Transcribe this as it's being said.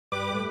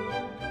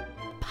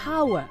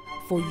power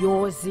for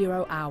your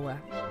 0 hour.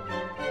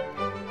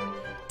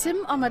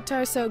 Tim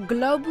Omotoso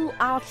Global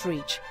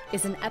Outreach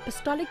is an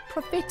apostolic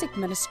prophetic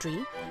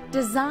ministry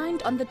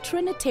designed on the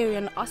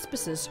Trinitarian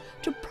auspices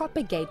to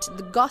propagate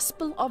the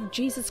gospel of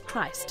Jesus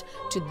Christ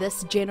to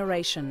this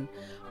generation,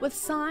 with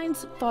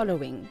signs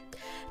following.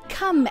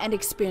 Come and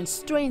experience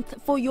strength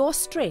for your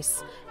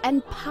stress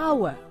and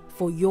power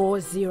for your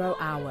 0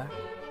 hour.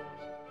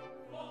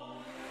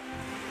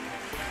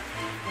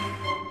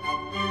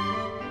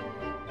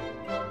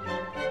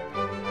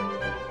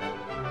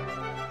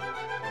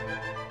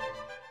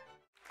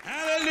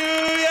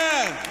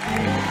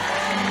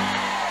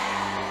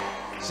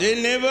 Say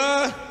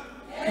never.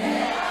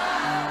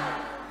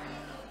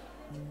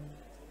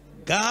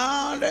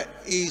 God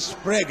is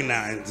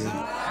pregnant.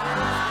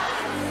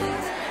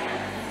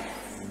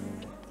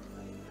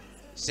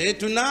 Say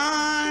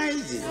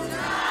tonight.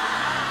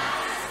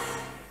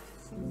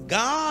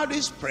 God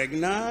is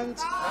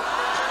pregnant.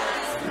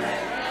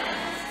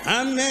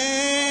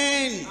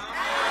 Amen.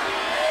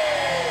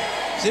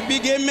 Say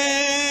big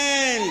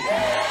amen.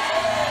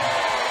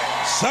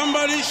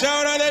 Somebody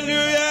shout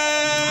hallelujah.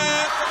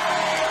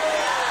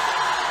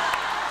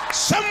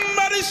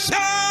 Somebody shout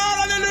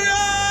hallelujah!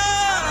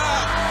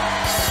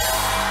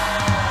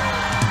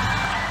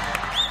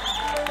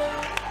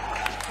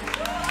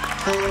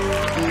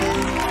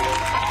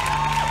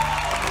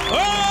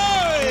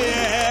 Oh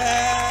yeah!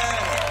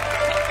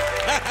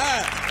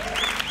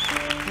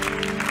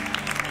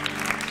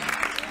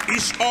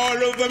 It's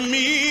all over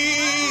me.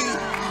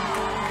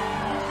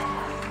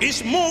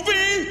 It's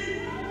moving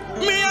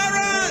me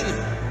around.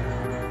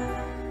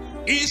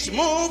 It's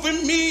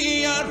moving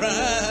me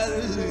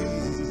around.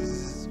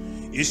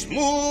 It's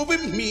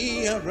moving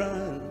me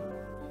around.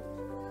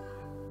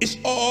 It's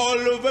all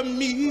over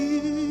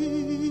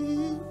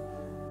me.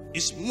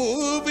 It's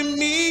moving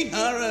me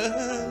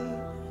around.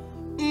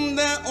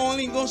 The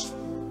Holy Ghost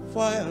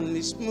fire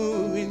is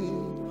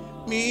moving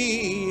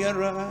me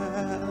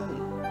around.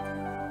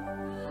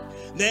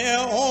 The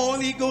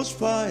Holy Ghost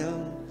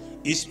fire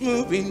is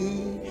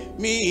moving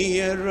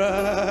me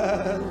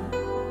around.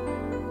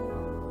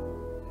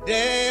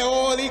 The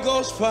Holy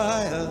Ghost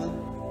fire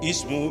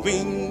is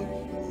moving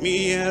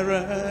me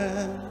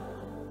around.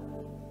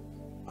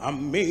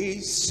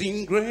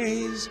 Amazing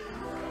grace.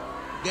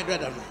 Get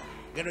ready now.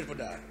 Get ready for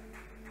that.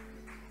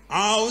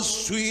 How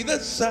sweet the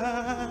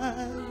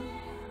sound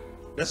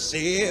that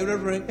saved a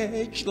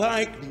wretch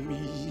like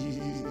me.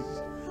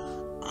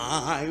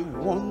 I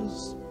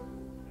once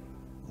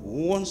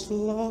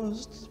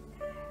lost,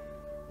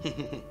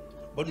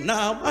 but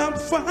now I'm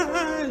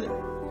fine.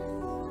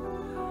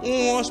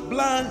 Was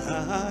blind,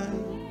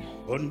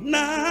 but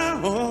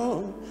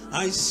now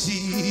I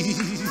see.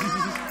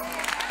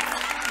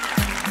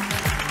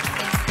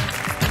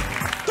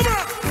 Come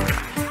on!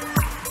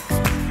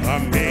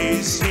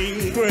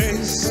 Amazing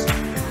grace,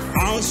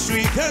 how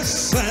sweet the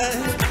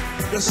sound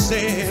that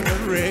saved a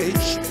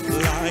wretch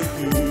like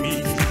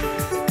me.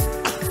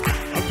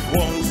 I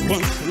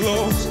once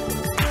lost,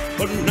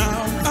 but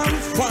now I'm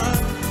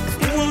fine.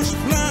 Was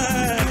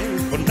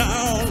blind, but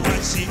now I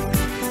see.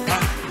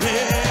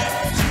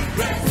 Amazing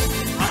grace,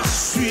 how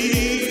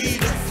sweet.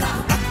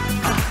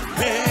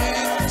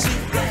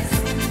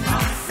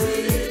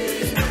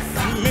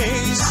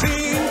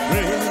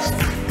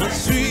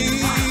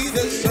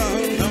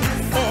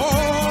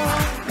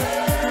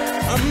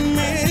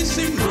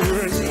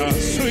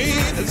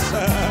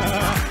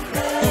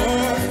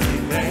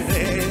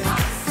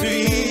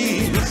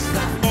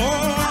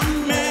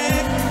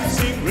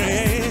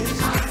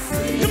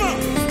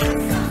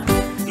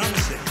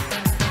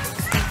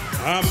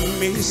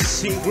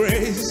 Amazing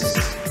grace,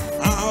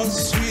 how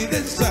sweet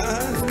the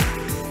sound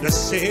that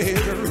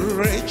saved a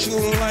wretch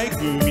like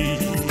me.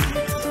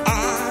 I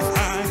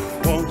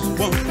once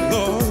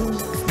lost,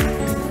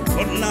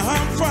 but now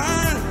I'm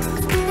fine.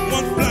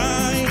 Was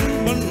blind,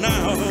 but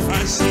now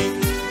I see.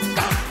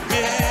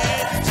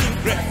 Amazing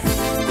grace,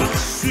 how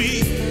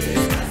sweet.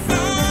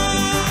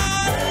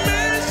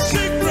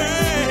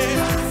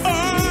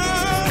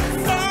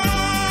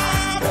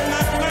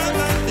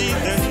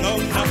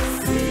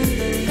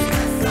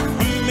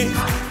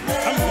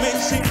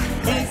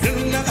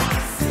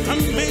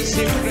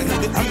 Amazing grace,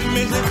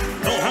 amazing,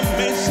 oh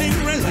amazing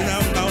grace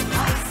now.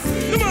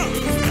 Come on,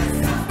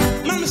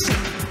 mama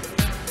sing.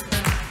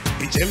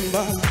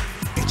 Ijemba,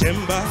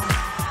 Ijemba,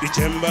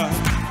 Ijemba,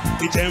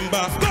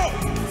 Ijemba, go.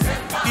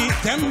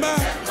 Ijemba,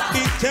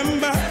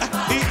 Ijemba,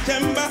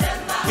 Ijemba,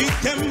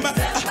 Ijemba,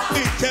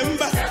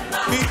 Ijemba,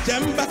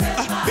 Ijemba,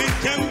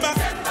 Ijemba,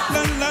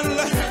 la la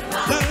la,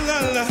 la la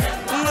la,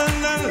 la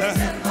la la,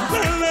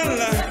 la la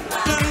la,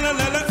 la la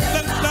la, la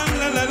la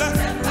la, la la.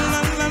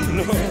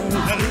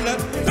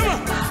 Come on.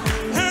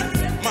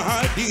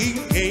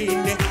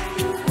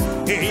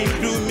 Can't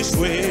do me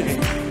sweating.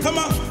 Come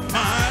on,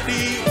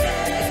 Marty.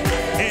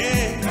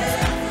 Hey.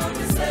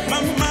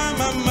 Mama,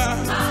 mama, mama,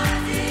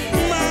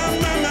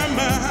 mama, mama,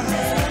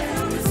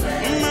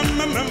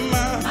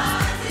 mama,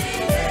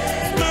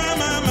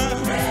 mama,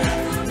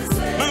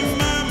 mama,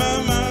 mama,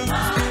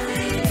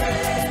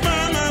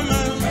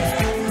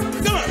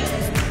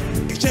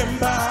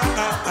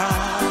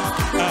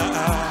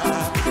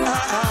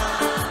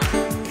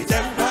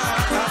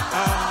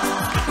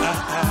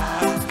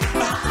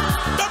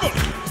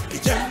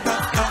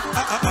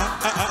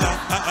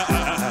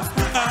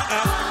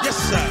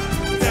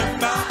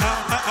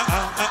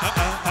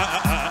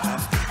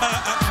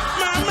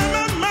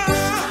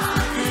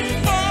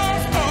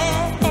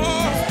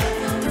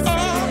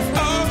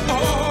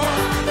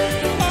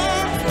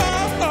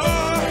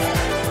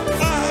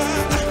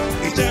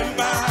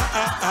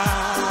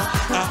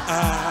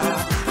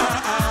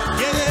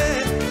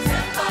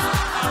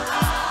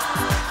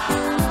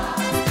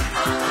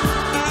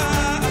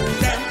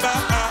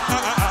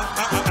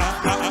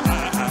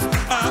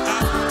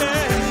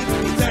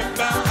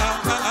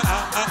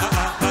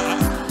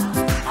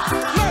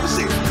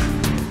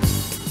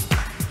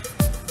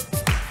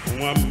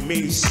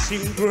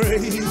 Amazing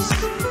grace,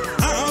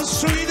 how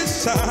sweet the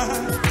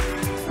sound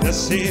that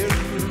saved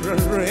a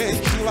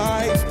wretch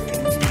like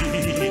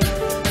me.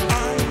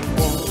 I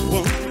once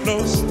was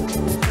lost,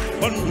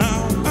 but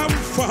now I'm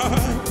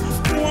fine.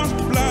 Was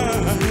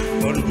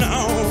blind, but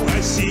now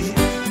I see.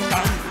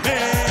 I'm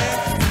there.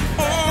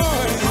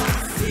 Oh,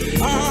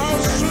 how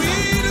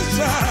sweet the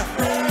sound.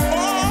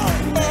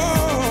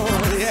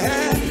 Oh,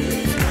 yeah.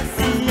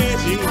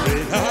 Amazing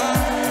grace,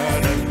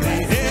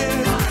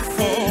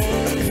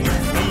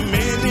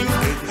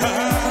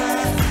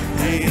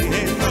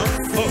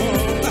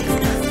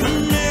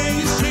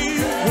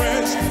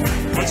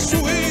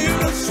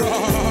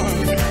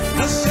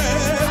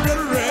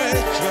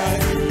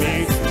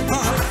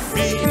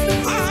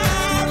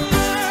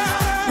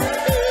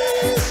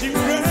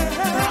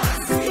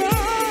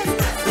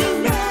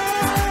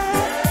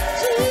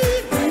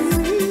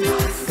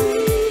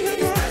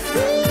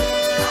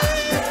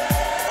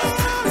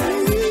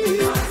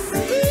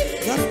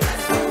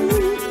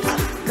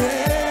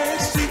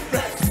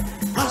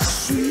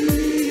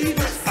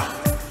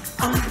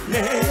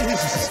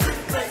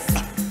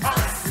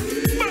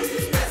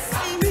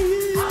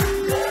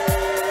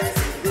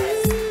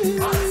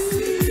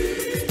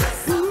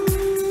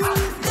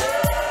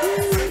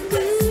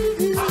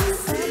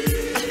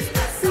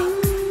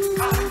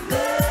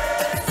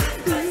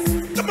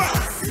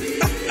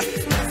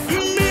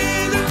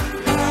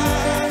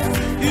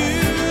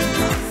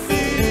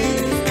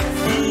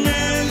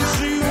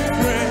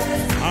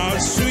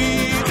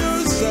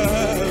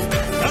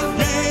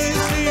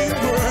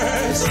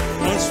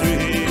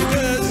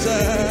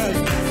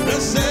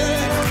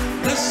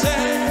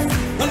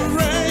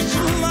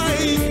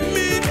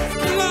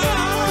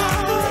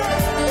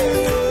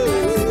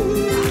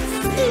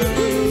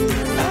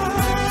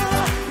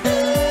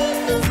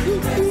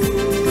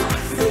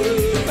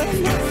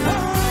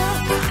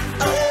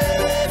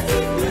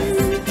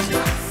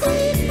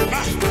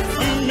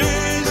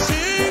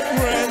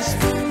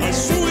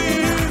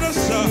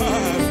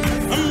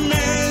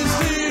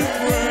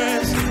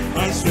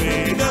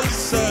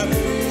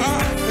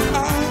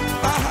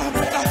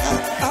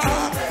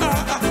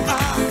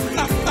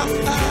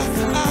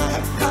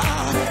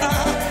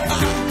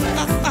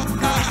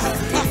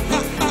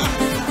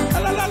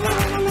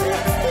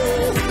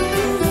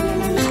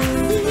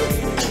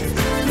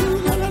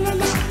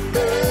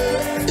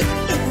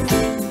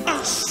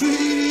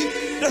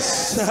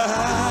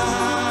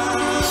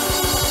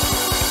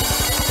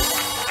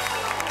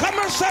 Come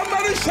on,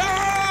 somebody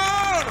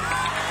shout!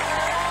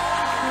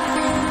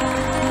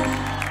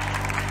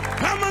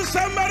 Come on,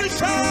 somebody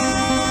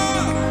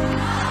shout!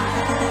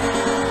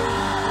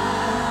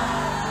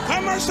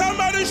 Come on,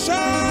 somebody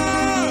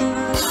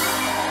shout!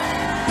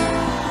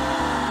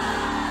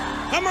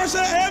 Come on, say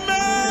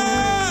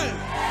amen!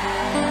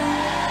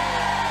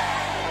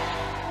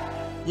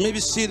 Maybe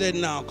seated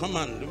now. Come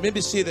on, maybe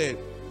seated.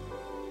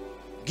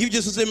 Give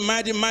Jesus a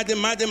mighty, mighty,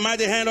 mighty,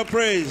 mighty hand of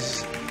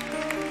praise.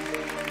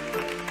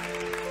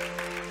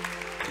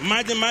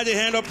 Mighty, mighty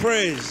hand of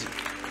praise.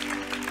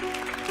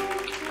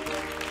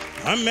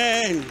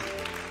 Amen.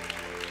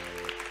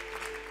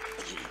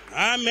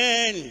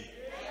 Amen.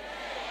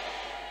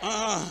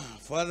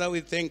 Father, we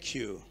thank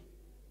you.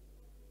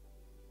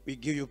 We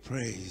give you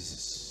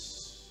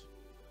praise.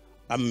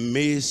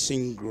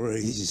 Amazing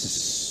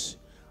grace.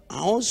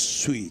 How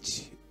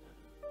sweet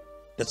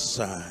the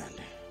sound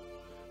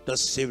that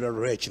saved a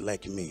wretch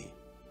like me.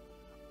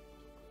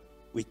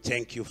 We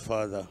thank you,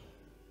 Father,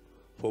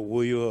 for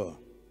who you are.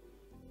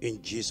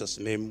 In Jesus'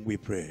 name we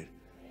pray.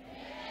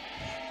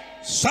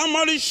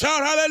 Somebody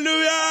shout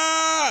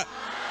hallelujah.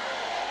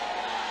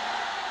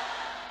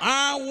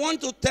 I want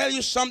to tell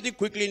you something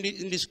quickly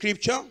in the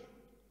scripture,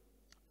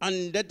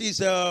 and that is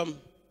the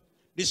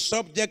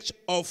subject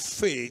of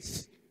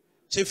faith.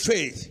 Say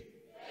faith.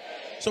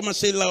 Someone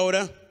say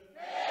louder.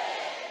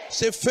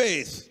 Say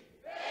faith.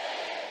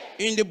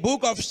 In the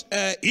book of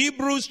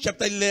Hebrews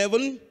chapter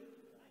 11,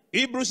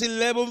 Hebrews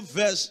 11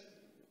 verse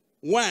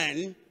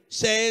 1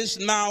 says,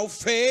 now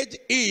faith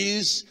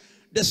is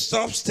the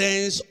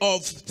substance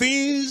of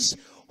things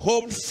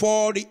hoped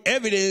for, the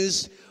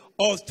evidence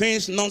of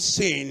things not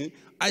seen.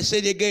 I say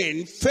it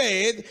again,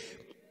 faith.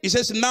 It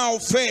says now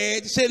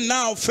faith. Say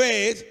now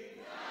faith.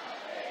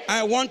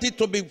 I want it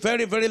to be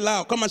very, very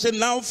loud. Come on, say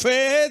now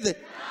faith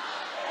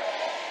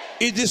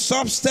is the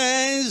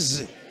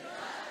substance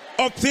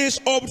of things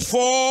hoped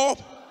for,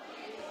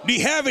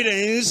 the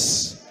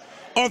evidence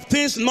of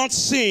things not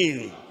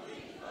seen.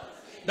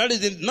 That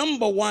is the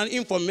number one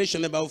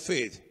information about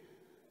faith.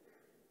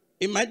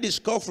 In my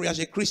discovery as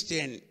a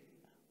Christian,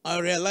 I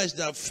realized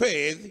that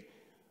faith,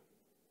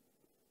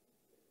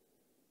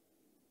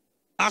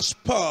 as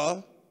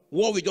per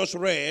what we just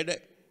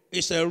read,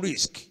 is a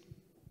risk.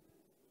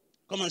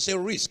 Come on, say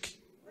risk.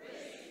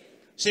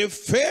 Say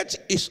faith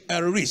is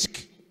a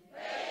risk.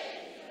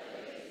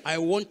 I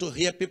want to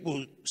hear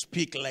people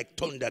speak like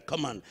thunder.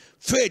 Come on.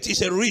 Faith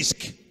is a risk.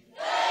 Faith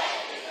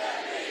is a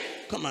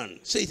risk. Come on.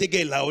 Say it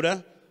again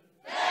louder.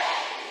 Faith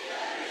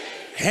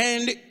is a risk.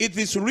 And it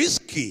is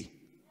risky.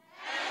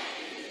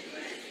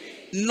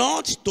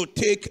 not to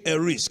take a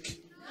risk.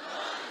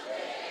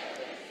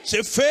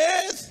 Say,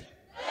 faith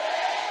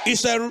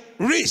is a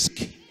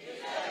risk.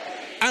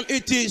 And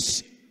it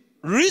is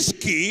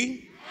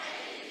risky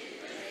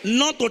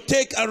not to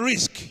take a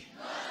risk.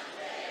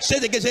 Say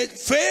it again. Say,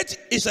 faith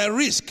is a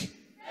risk.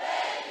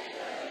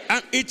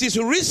 And it is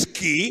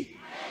risky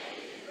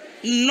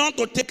not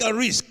to take a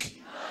risk.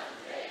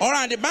 All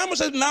right, the Bible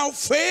says now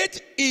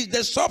faith is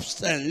the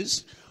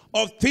substance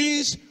of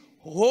things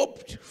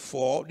hoped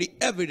for, the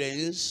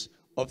evidence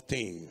of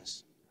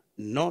things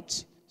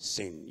not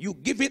seen. You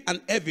give it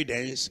an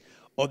evidence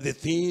of the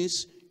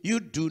things you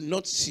do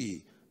not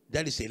see.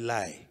 That is a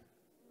lie.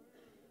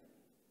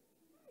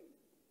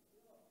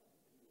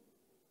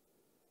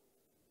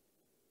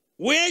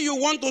 Where you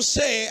want to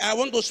say, I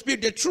want to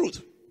speak the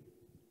truth.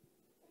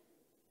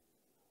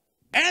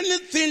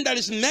 Anything that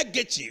is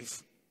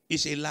negative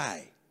is a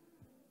lie.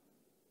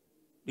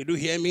 Did you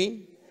hear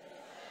me?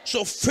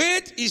 So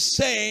faith is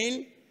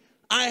saying,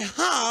 I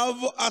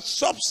have a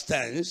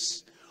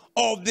substance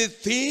of the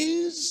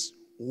things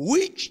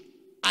which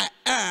I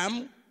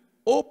am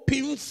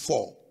hoping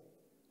for.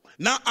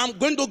 Now I'm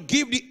going to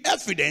give the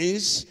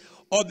evidence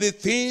of the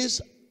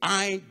things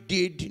I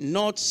did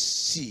not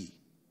see.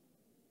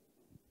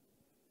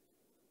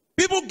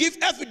 People give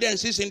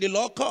evidences in the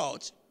law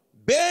court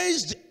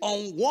based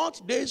on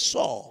what they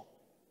saw.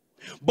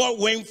 But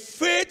when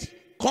faith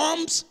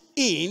comes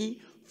in,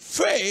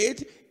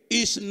 faith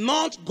is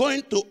not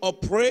going to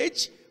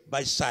operate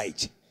by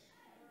sight.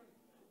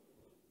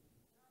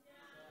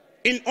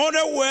 In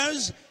other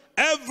words,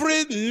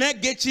 every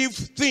negative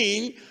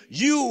thing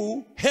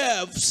you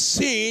have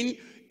seen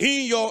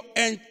in your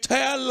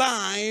entire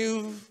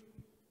life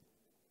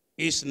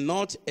is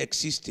not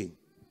existing.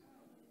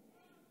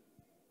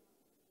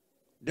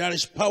 There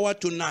is power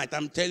tonight.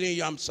 I'm telling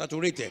you, I'm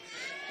saturated.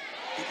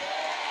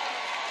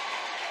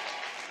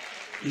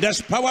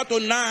 There's power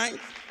tonight.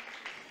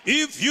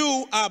 If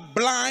you are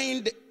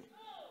blind,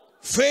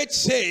 faith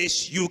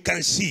says you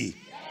can see.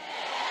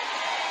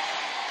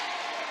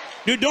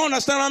 You don't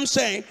understand what I'm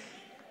saying?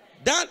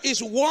 That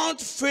is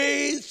what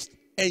faith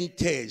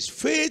entails.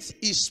 Faith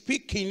is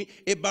speaking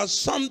about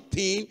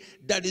something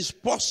that is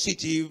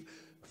positive.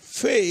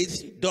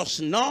 Faith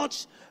does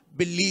not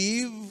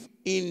believe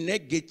in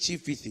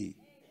negativity.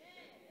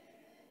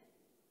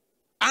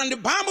 And the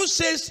Bible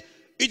says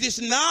it is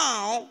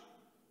now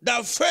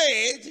that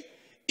faith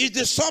is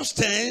the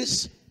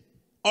substance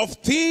of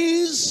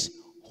things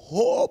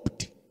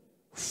hoped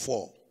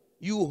for.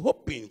 You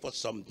hoping for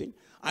something.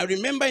 I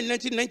remember in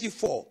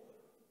 1994,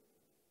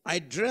 I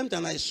dreamt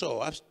and I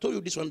saw, I've told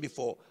you this one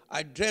before,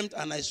 I dreamt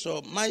and I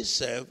saw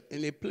myself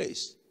in a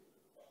place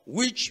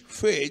which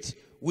faith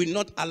will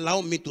not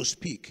allow me to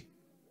speak.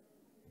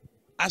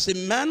 As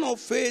a man of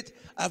faith,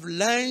 I've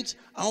learned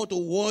how to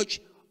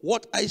watch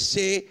what I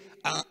say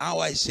and how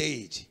I say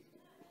it.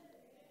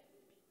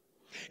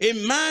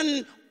 A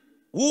man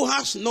who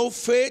has no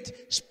faith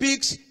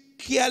speaks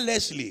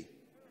carelessly.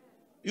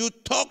 You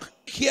talk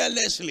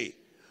carelessly.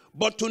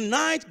 But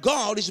tonight,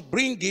 God is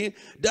bringing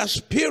the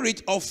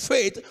spirit of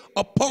faith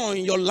upon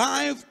your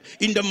life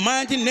in the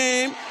mighty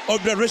name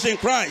of the risen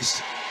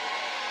Christ.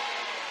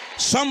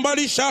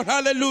 Somebody shout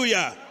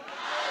hallelujah.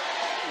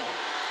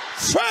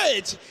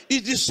 Faith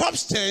is the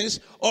substance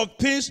of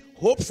things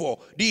hoped for,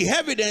 the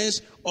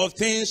evidence of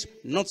things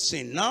not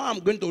seen. Now I'm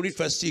going to read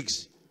verse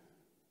 6.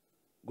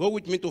 Go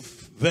with me to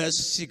verse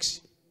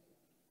 6.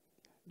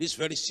 This is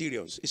very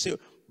serious. It says,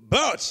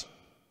 but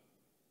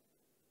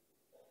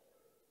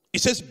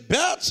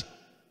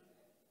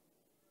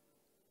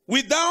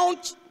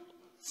without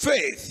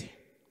faith,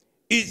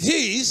 it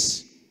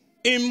is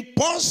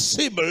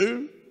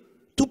impossible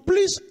to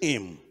please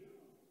him.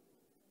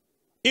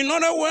 In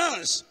other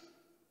words,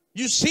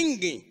 you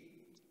singing,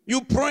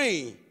 you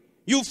praying,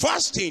 you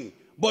fasting,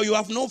 but you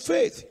have no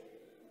faith.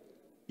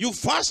 You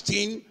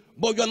fasting,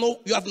 but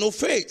you have no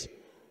faith.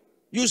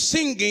 You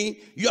singing,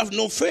 you have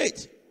no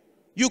faith.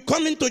 You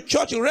coming to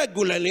church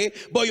regularly,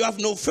 but you have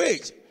no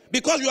faith.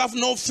 Because you have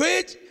no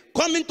faith,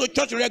 coming to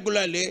church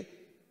regularly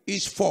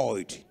is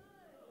void.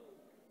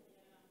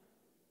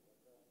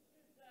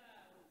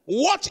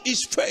 What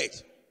is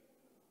faith?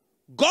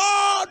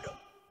 God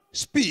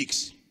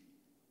speaks,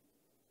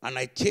 and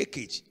I take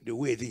it the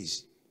way it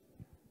is.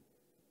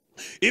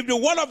 If the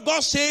word of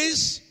God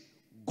says,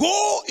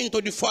 go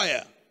into the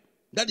fire,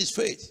 that is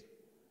faith.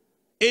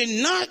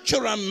 A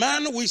natural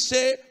man will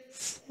say,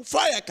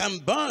 fire can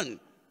burn.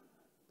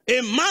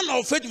 A man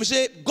of faith will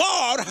say,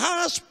 God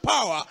has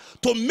power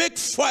to make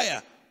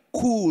fire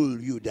cool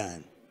you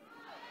down.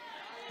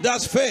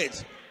 That's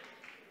faith.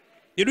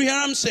 Did you hear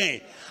what I'm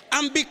saying?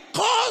 And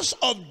because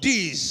of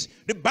this,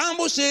 the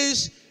Bible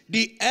says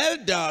the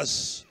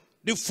elders,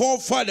 the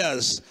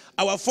forefathers,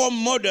 our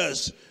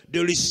foremothers, they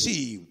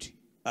received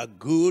a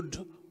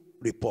good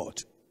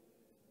report.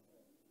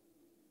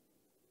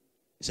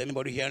 Is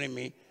anybody hearing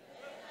me?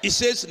 It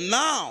says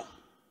now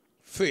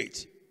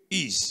faith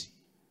is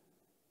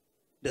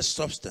the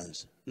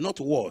substance, not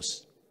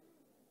was.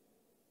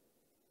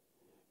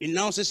 It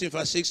now says in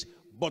verse 6,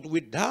 but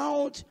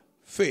without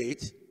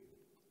faith,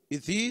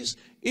 it is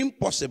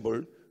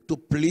impossible to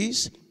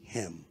please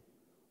him.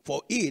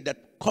 For he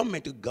that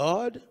cometh to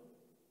God,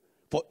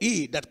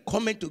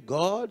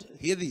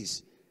 hear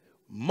this,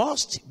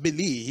 must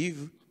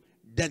believe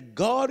that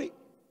God,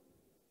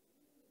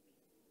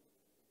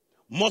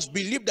 must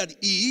believe that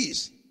he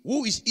is.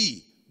 Who is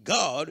he?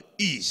 God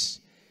is.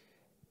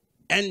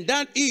 And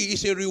that he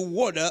is a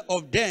rewarder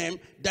of them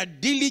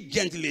that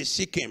diligently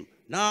seek him.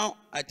 Now,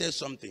 I tell you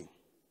something.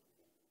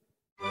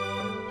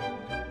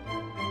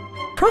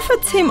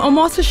 Prophet Tim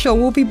Omotoso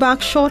will be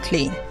back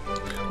shortly.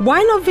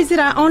 Why not visit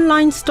our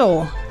online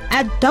store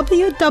at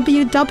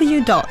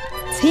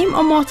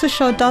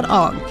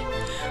www.timomotoso.org.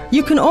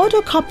 You can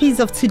order copies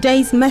of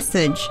today's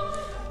message,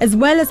 as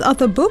well as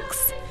other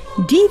books,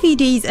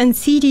 DVDs and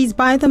CDs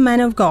by the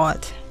man of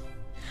God.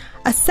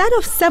 A set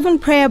of 7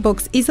 prayer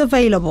books is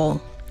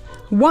available,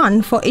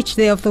 one for each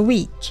day of the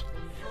week.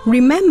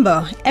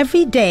 Remember,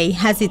 every day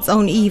has its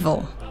own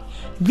evil.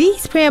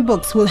 These prayer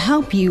books will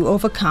help you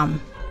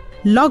overcome.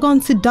 Log on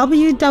to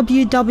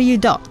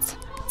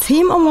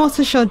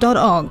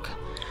www.timomotoso.org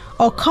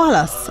or call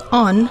us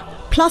on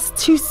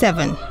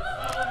 +27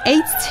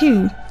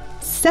 82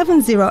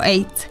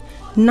 708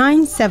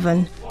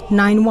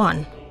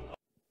 9791.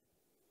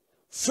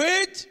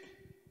 Faith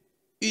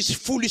is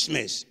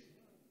foolishness.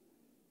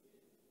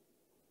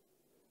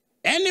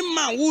 Any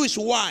man who is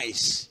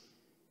wise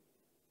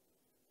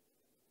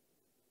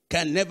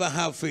can never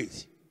have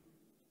faith.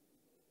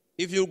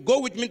 If you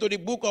go with me to the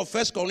book of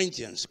 1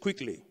 Corinthians,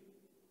 quickly,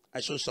 I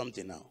show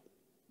something now.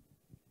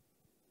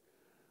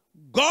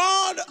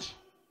 God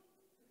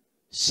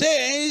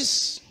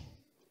says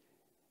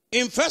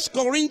in 1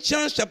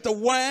 Corinthians chapter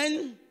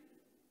 1,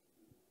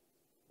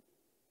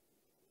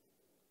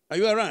 are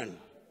you around?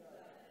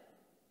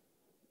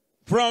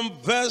 From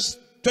verse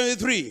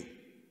 23.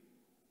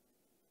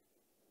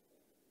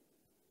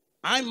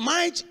 I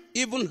might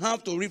even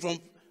have to read from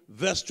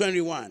verse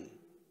 21.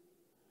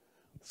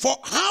 For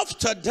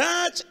after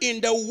that,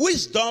 in the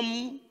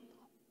wisdom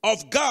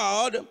of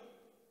God,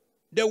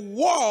 the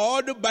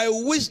world by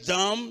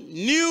wisdom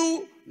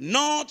knew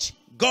not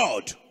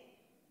God.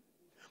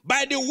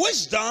 By the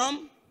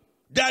wisdom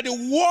that the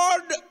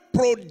world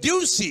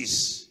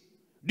produces,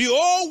 the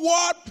whole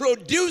world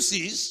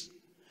produces,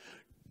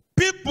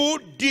 people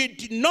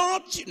did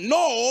not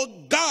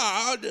know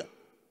God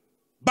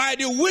by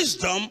the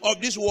wisdom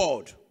of this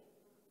world.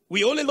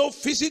 We only know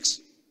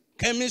physics,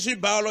 chemistry,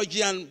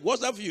 biology, and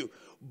what's have you.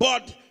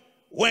 But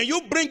when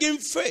you bring in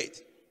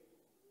faith,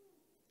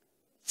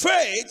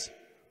 faith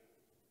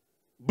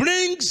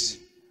brings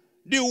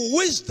the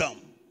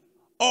wisdom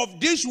of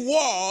this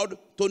world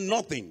to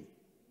nothing.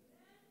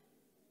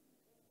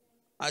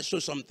 I show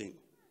something.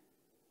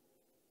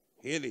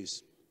 Here it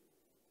is.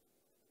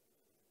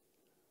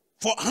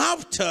 For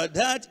after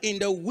that, in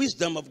the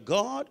wisdom of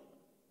God,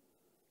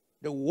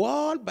 the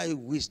world by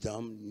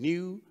wisdom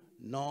knew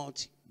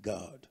not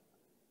God.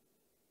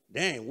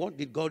 Then what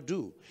did God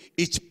do?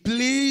 It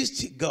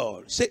pleased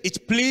God. Say,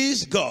 it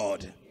pleased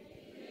God.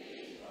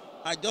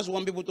 I just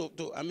want people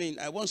to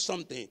I want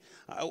something.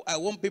 I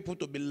want people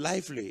to be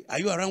lively. Are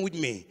you around with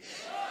me?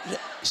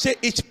 Say,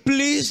 it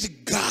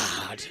pleased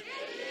God.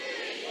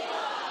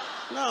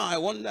 Now I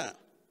want that.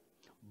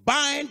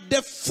 By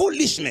the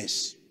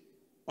foolishness,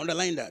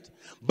 underline that.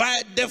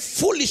 By the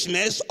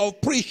foolishness of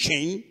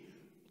preaching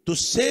to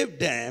save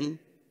them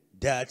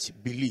that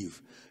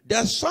believe.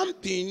 There's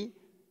something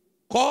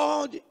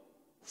called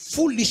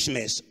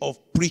foolishness of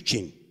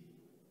preaching.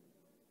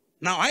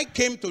 Now I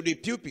came to the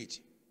pulpit.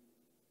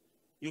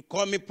 You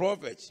call me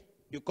prophet.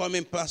 You call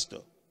me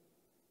pastor.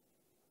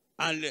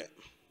 And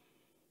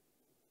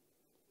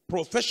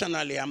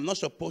professionally, I'm not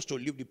supposed to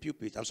leave the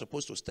pulpit. I'm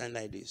supposed to stand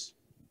like this.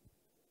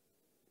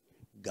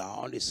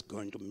 God is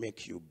going to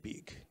make you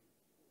big.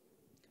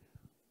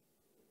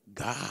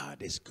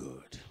 God is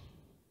good.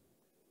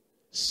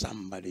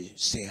 Somebody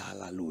say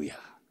hallelujah.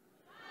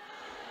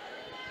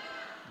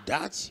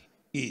 That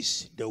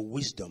is the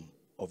wisdom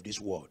of this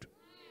world.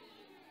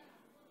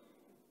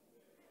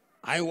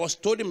 I was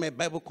told in my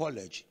Bible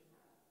college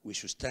we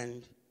should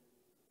stand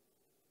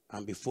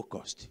and be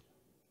focused.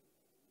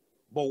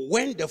 But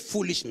when the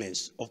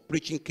foolishness of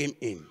preaching came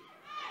in,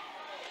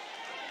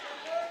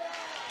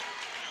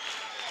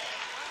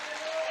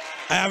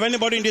 I have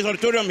anybody in this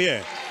auditorium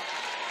here?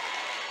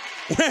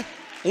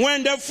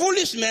 When the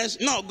foolishness,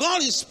 no,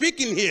 God is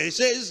speaking here. He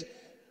says,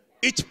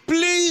 it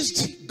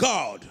pleased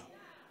God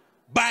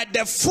by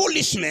the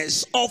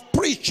foolishness of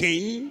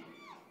preaching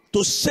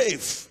to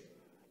save.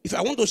 If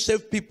I want to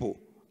save people,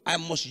 I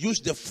must use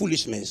the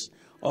foolishness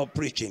of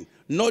preaching,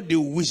 not the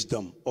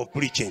wisdom of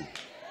preaching.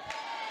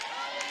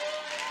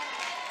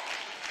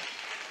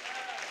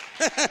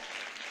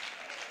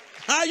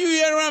 Are you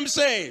hearing what I'm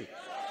saying?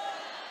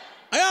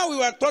 Yeah, we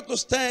were taught to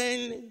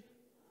stand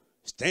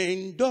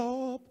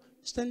up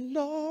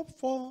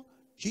for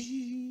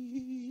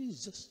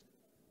Jesus.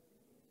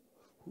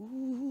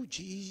 Ooh,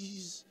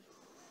 Jesus.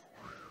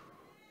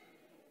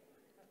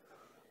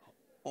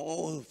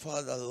 Oh,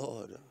 Father,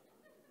 Lord.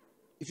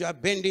 If you are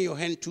bending your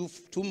hand too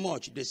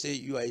much, they say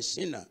you are a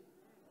sinner.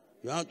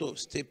 You have to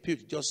stay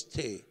put, just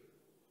stay,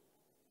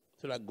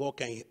 so that God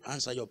can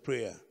answer your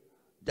prayer.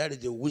 That is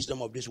the wisdom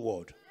of this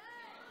world,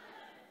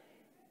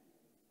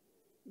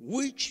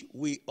 which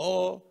we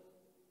all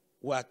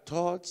were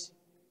taught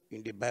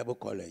in the Bible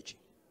college.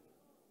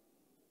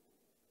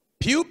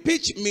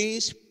 Pulpit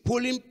means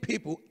pulling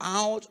people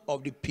out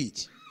of the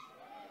pit.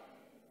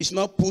 It's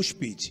not push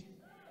pit.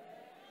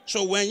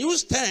 So when you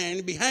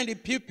stand behind the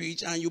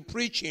pulpit and you're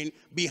preaching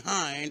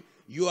behind,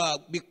 you are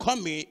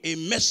becoming a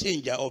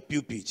messenger of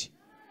pulpit.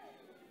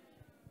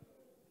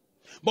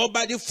 But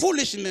by the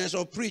foolishness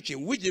of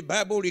preaching, which the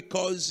Bible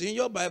records in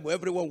your Bible,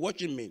 everyone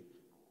watching me,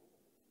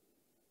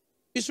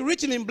 it's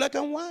written in black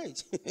and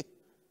white.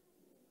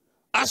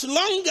 As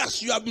long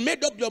as you have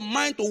made up your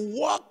mind to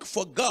walk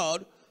for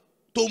God,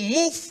 to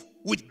move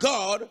with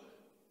God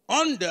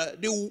under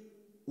the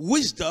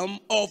wisdom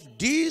of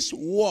this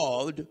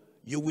world,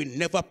 you will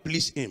never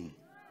please him.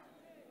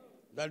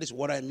 That is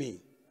what I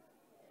mean.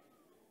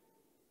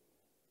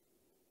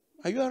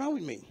 Are you around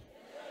with me?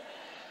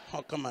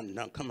 Oh, come on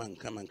now, come on.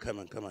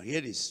 Hear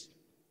this.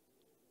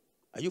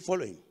 Are you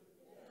following?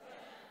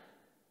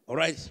 All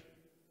right.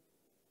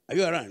 Are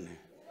you around?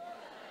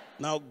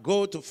 Now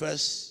go to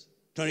verse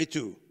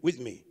 22 with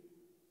me.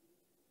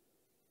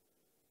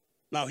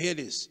 Now hear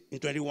this in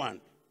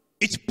 21.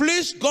 It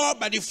pleased God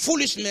by the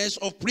foolishness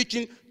of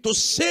preaching to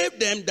save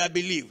them that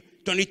believe.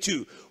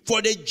 22. For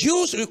the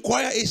Jews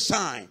require a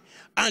sign,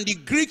 and the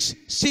Greeks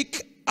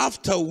seek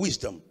after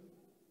wisdom.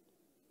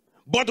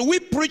 But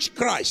we preach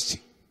Christ.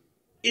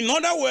 In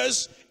other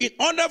words, in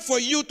order for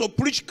you to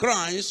preach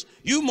Christ,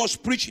 you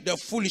must preach the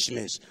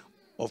foolishness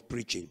of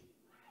preaching.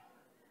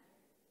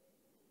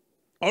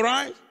 All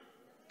right?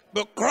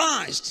 But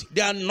Christ,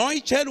 the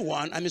anointed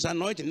one, and his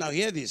anointing. Now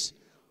hear this.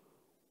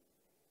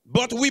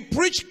 But we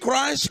preach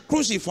Christ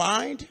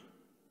crucified,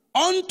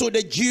 unto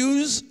the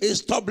Jews a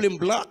stumbling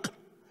block,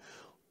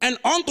 and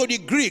unto the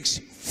Greeks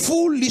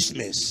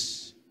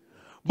foolishness.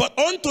 But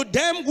unto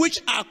them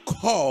which are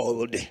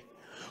called,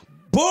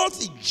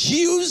 both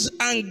Jews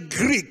and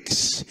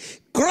Greeks,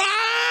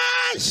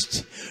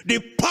 Christ, the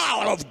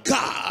power of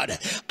God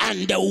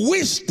and the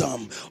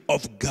wisdom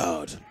of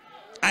God.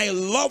 I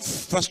love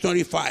verse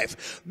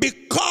 25.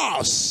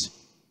 Because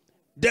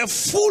the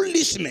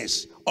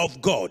foolishness of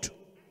God.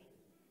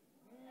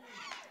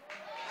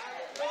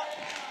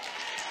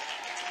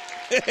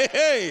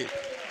 Hey.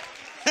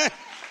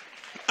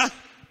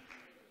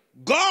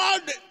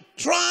 God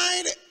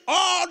tried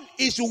all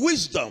his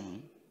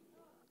wisdom,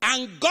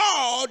 and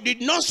God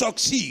did not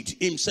succeed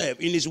himself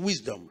in his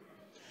wisdom.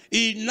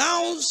 He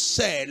now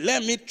said,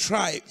 let me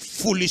try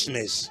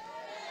foolishness.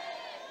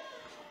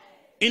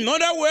 In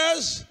other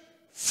words,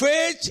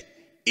 faith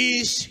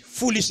is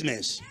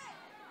foolishness.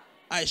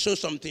 I show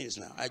some things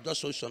now. I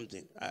just show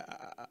something.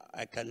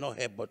 I cannot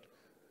help but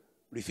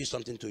reveal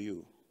something to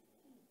you.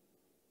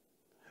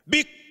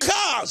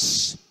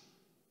 Because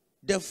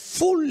the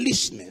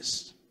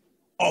foolishness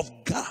of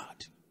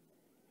God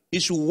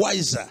is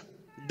wiser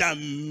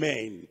than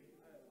men.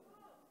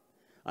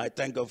 I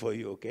thank God for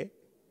you, okay?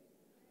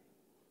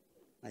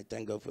 I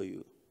thank God for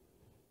you.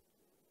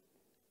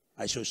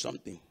 I show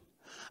something.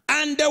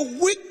 And the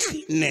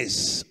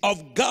weakness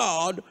of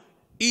God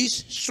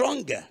is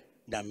stronger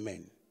than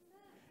men.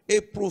 A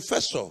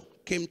professor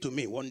came to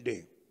me one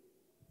day.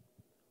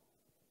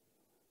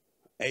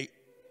 A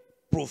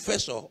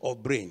professor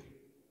of brain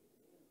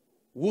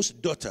whose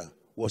daughter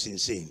was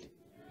insane.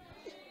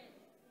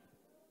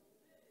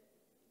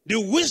 The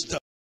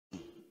wisdom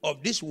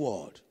of this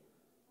world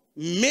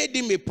made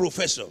him a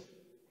professor.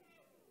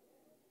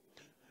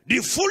 The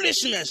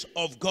foolishness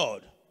of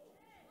God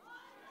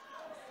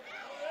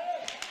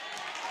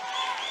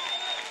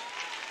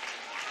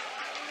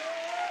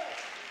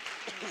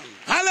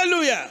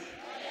hallelujah.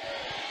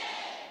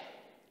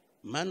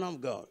 Man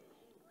of God,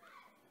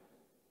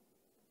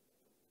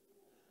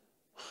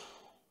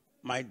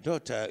 my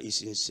daughter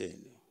is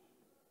insane.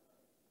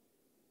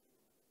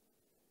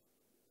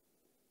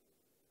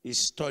 He's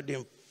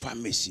studying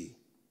pharmacy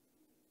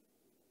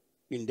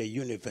in the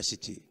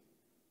university.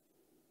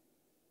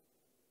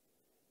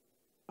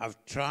 I've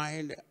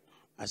tried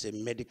as a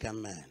medical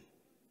man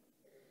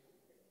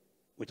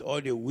with all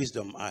the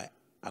wisdom I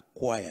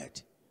acquired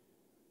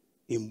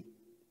in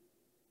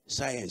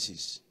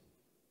sciences.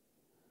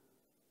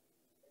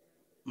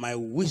 My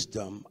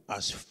wisdom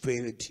has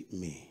failed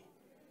me.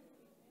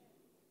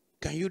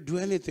 Can you do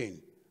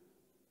anything?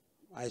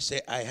 I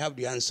say, I have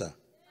the answer.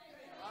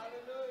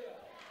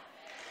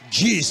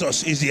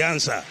 Jesus is the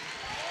answer.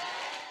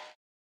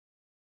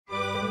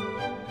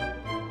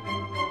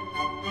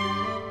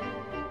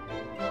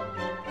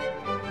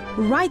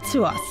 Write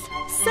to us.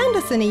 Send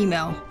us an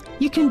email.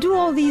 You can do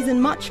all these and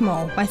much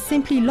more by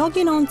simply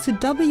logging on to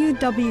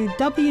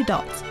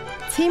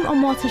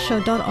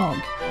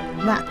www.timomotoso.org.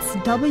 That's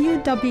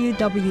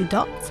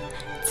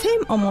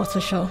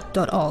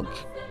www.timomotoso.org.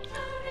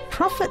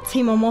 Prophet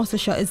Tim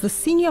Omotoso is the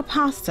senior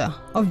pastor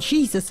of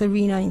Jesus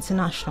Arena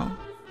International.